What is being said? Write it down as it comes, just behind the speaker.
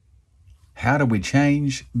How do we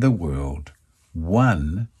change the world?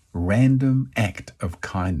 One random act of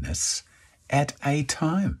kindness at a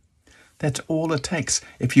time. That's all it takes.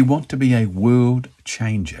 If you want to be a world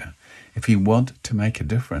changer, if you want to make a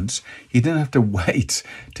difference, you don't have to wait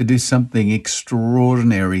to do something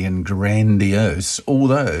extraordinary and grandiose,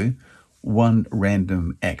 although one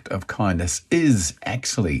random act of kindness is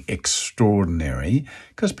actually extraordinary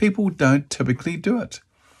because people don't typically do it.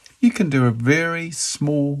 You can do a very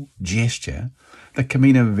small gesture that can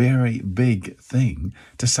mean a very big thing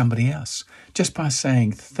to somebody else just by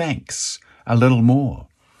saying thanks a little more.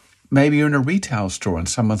 Maybe you're in a retail store and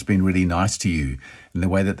someone's been really nice to you in the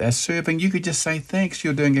way that they're serving. You could just say, thanks,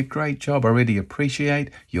 you're doing a great job. I really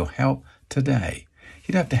appreciate your help today.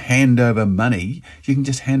 You don't have to hand over money. You can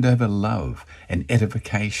just hand over love and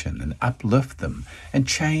edification and uplift them and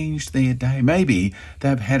change their day. Maybe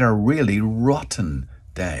they've had a really rotten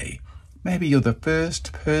day. Maybe you're the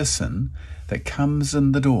first person that comes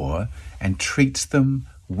in the door and treats them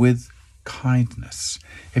with kindness.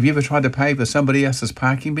 Have you ever tried to pay for somebody else's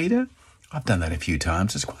parking meter? I've done that a few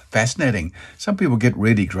times. It's quite fascinating. Some people get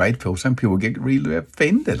really grateful. Some people get really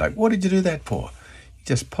offended. Like, what did you do that for? You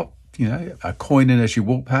just pop, a coin in as you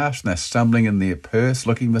walk past and they're stumbling in their purse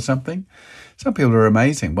looking for something. Some people are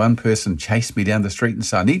amazing. One person chased me down the street and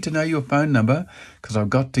said, I need to know your phone number because I've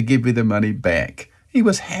got to give you the money back. He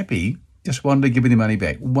was happy, just wanted to give me the money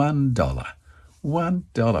back. $1.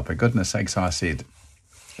 $1. For goodness sakes, I said,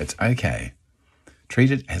 it's okay. Treat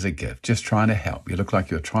it as a gift, just trying to help. You look like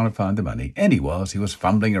you were trying to find the money. And he was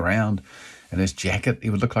fumbling around in his jacket. He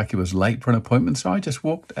would look like he was late for an appointment. So I just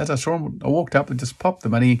walked, as I saw him, I walked up and just popped the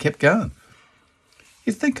money and kept going.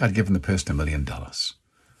 You'd think I'd given the person $1 million.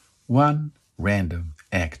 One random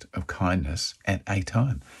act of kindness at a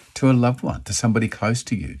time to a loved one, to somebody close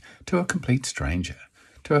to you, to a complete stranger,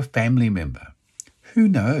 to a family member. Who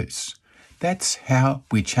knows? That's how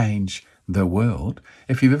we change the world.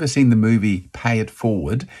 If you've ever seen the movie Pay It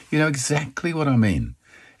Forward, you know exactly what I mean.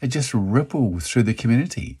 It just ripples through the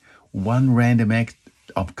community. One random act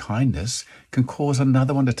of kindness can cause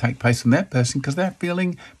another one to take place in that person because they're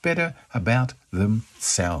feeling better about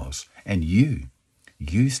themselves. And you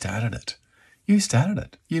started it. You started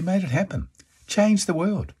it. You made it happen. Change the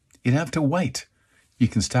world. You don't have to wait. You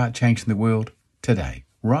can start changing the world today,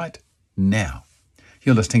 right now.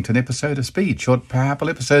 You're listening to an episode of Speed, short, powerful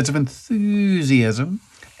episodes of enthusiasm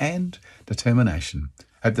and determination.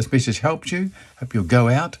 Hope this message helps you. Hope you'll go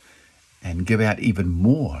out and give out even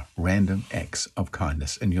more random acts of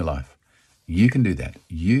kindness in your life. You can do that.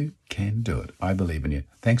 You can do it. I believe in you.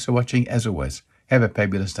 Thanks for watching. As always, have a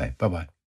fabulous day. Bye-bye.